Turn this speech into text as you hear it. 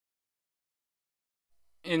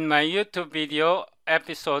In my YouTube video,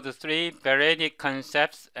 episode 3, Variety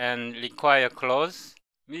Concepts and Require Clause,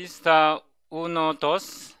 Mr. Uno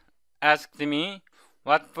Dos asked me,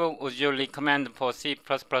 what book would you recommend for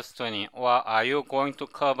C++20, or are you going to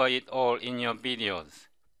cover it all in your videos?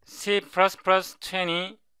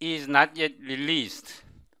 C++20 is not yet released.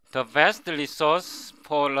 The best resource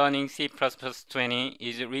for learning C++20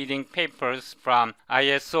 is reading papers from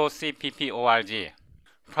ISO CPP org.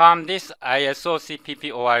 From this ISO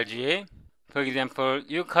CPP org, for example,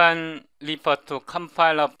 you can refer to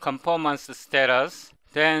compiler performance status.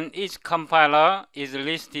 Then each compiler is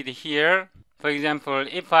listed here. For example,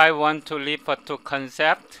 if I want to refer to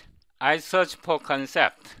concept, I search for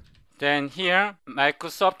concept. Then here,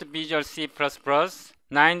 Microsoft Visual C++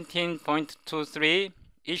 19.23,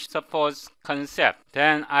 it supports concept.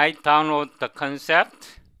 Then I download the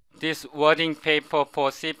concept, this wording paper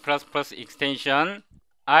for C++ extension.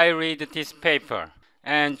 I read this paper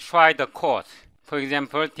and try the code. For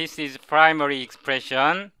example, this is primary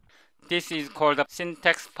expression. This is called the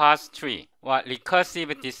syntax parse tree or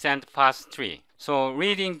recursive descent parse tree. So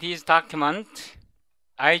reading this document,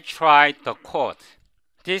 I tried the code.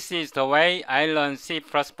 This is the way I learned C++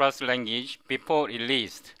 language before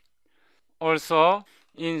released. Also,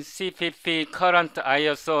 in CPP current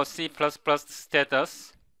ISO C++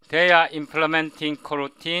 status, they are implementing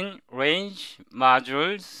coroutine, range,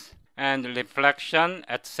 modules, and reflection,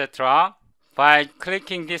 etc. By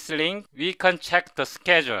clicking this link, we can check the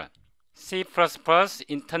schedule. C++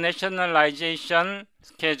 internationalization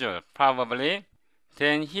schedule, probably.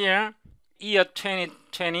 Then here, year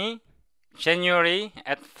 2020, January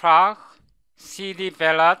at Prague, CD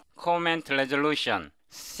ballot comment resolution.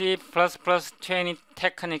 C++20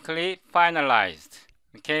 technically finalized.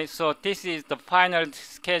 Okay, so this is the final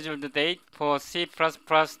scheduled date for C++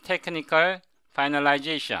 technical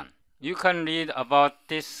finalization. You can read about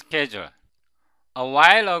this schedule. A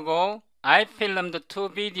while ago, I filmed 2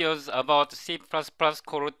 videos about C++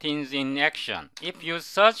 coroutines in action. If you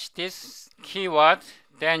search this keyword,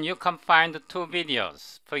 then you can find 2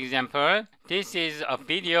 videos. For example, this is a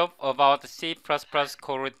video about C++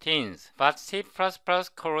 coroutines. But C++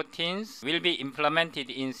 coroutines will be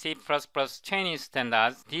implemented in C++20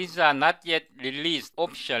 standards. These are not yet released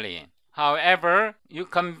officially. However, you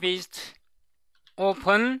can visit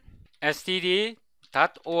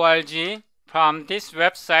openstd.org. From this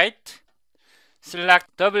website,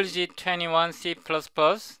 select WG21 C++.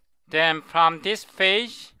 Then from this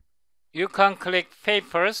page, you can click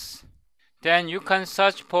papers. Then you can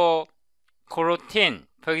search for coroutine.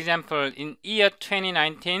 For example, in year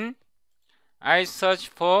 2019, I search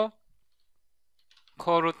for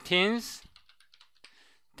coroutines.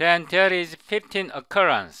 Then there is 15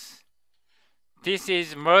 occurrence. This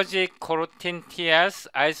is merge coroutine TS.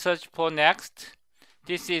 I search for next.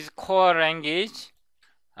 This is core language.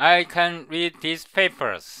 I can read these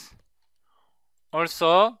papers.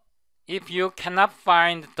 Also, if you cannot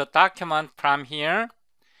find the document from here,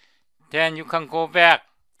 then you can go back.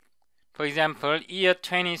 For example, year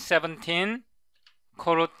 2017,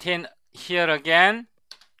 coroutine here again.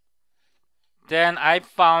 Then I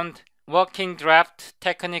found working draft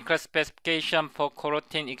technical specification for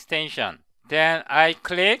coroutine extension. Then I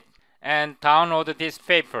click and download this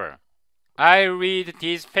paper. I read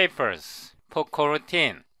these papers for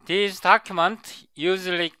coroutine. This document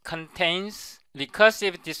usually contains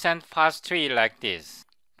recursive descent parse tree like this.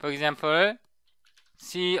 For example,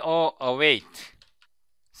 CO await.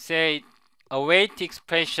 Say await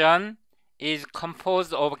expression is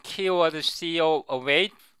composed of keyword CO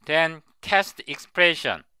await, then cast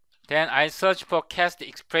expression. Then I search for cast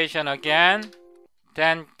expression again.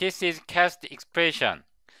 Then this is cast expression.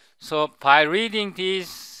 So by reading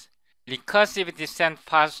this recursive descent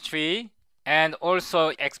parse tree and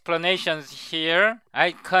also explanations here,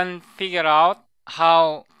 I can figure out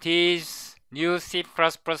how this new C++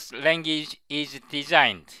 language is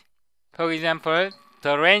designed. For example,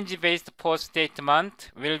 the range-based for statement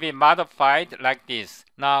will be modified like this.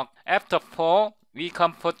 Now, after for, we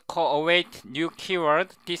can put co-await new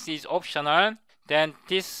keyword. This is optional. Then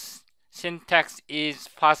this syntax is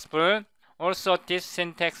possible. Also, this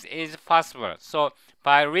syntax is possible. So,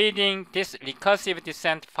 by reading this recursive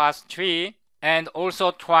descent parse tree and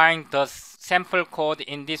also trying the sample code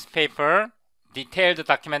in this paper, detailed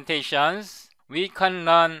documentations, we can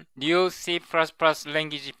learn new C++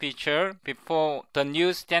 language feature before the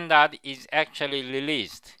new standard is actually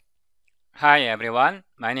released. Hi everyone,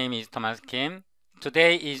 my name is Thomas Kim.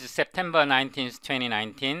 Today is September 19th,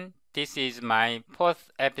 2019. This is my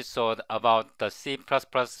fourth episode about the C++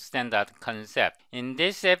 standard concept. In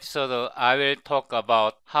this episode, I will talk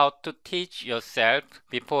about how to teach yourself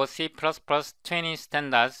before C++ 20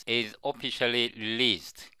 standards is officially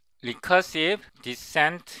released. Recursive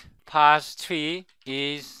Descent Parse Tree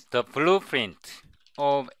is the blueprint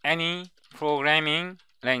of any programming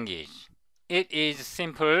language. It is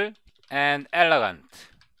simple and elegant.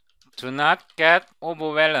 Do not get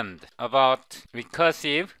overwhelmed about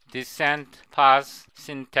recursive descent parse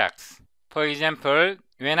syntax. For example,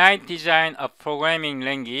 when I design a programming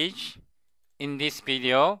language, in this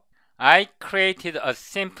video, I created a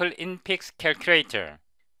simple Infix calculator.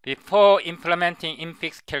 Before implementing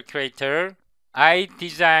Infix calculator, I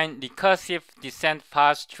designed recursive descent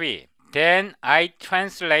parse tree. Then I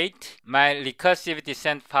translate my recursive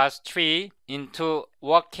descent parse tree into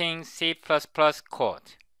working C++ code.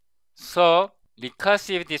 So,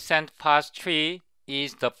 recursive descent parse tree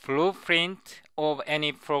is the blueprint of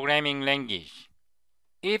any programming language.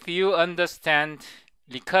 If you understand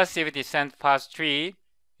recursive descent parse tree,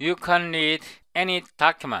 you can read any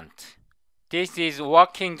document. This is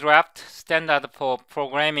working draft standard for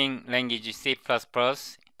programming language C++,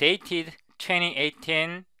 dated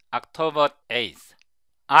 2018, October 8th.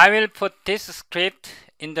 I will put this script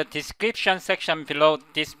in the description section below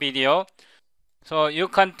this video, so you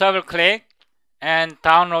can double click and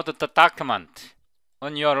download the document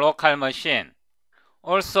on your local machine.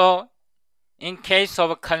 Also, in case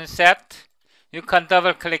of concept, you can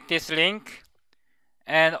double click this link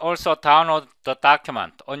and also download the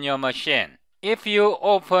document on your machine. If you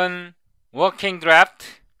open working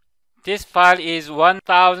draft, this file is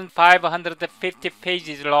 1550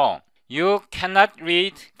 pages long. You cannot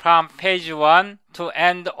read from page 1 to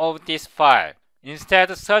end of this file.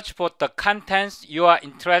 Instead, search for the contents you are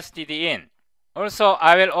interested in. Also,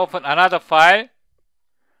 I will open another file.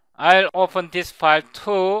 I'll open this file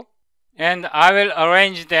too, and I will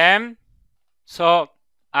arrange them. So,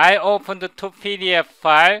 I opened the two PDF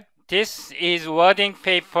file. This is wording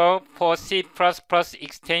paper for C++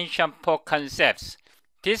 extension for concepts.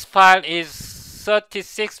 This file is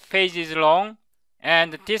 36 pages long,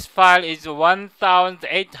 and this file is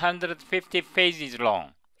 1850 pages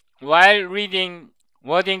long. While reading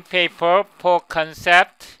wording paper for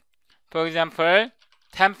concept, for example,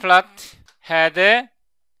 template header,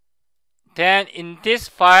 then in this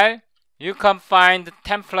file, you can find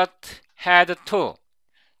template header too.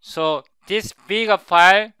 So this bigger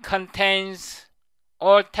file contains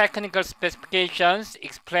all technical specifications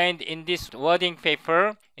explained in this wording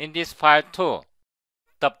paper in this file too.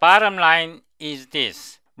 The bottom line is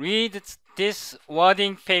this. Read this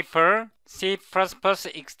wording paper, C++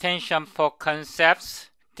 extension for concepts.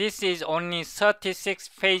 This is only 36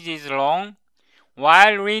 pages long.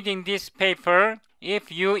 While reading this paper, if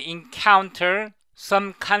you encounter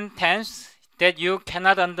some contents that you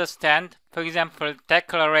cannot understand, for example,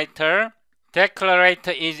 declarator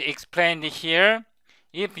is explained here.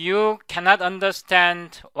 If you cannot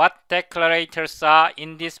understand what declarators are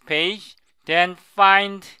in this page, then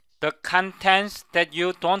find the contents that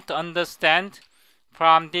you don't understand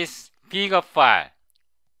from this bigger file.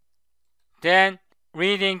 Then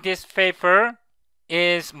reading this paper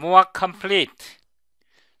is more complete.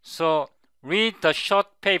 So read the short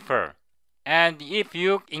paper. And if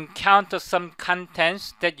you encounter some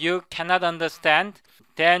contents that you cannot understand,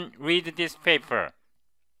 then read this paper.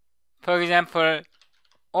 For example,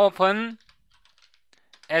 open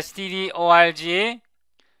std.org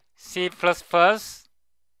C++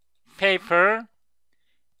 paper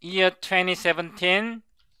year 2017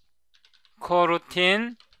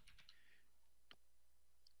 coroutine.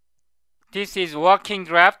 This is working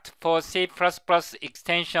draft for C++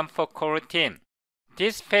 extension for coroutine.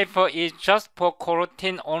 This paper is just for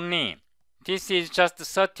coroutine only. This is just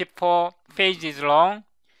 34 pages long.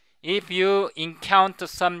 If you encounter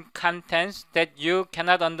some contents that you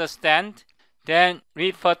cannot understand, then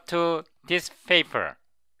refer to this paper.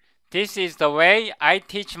 This is the way I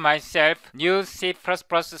teach myself new C++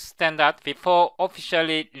 standard before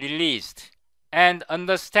officially released. And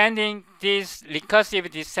understanding this recursive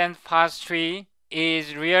descent parse tree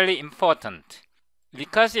is really important.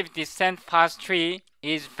 Recursive descent parse tree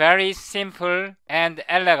is very simple and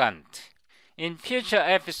elegant. In future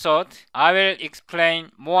episodes, I will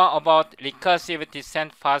explain more about recursive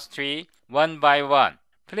descent parse tree one by one.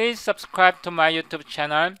 Please subscribe to my YouTube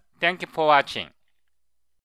channel. Thank you for watching.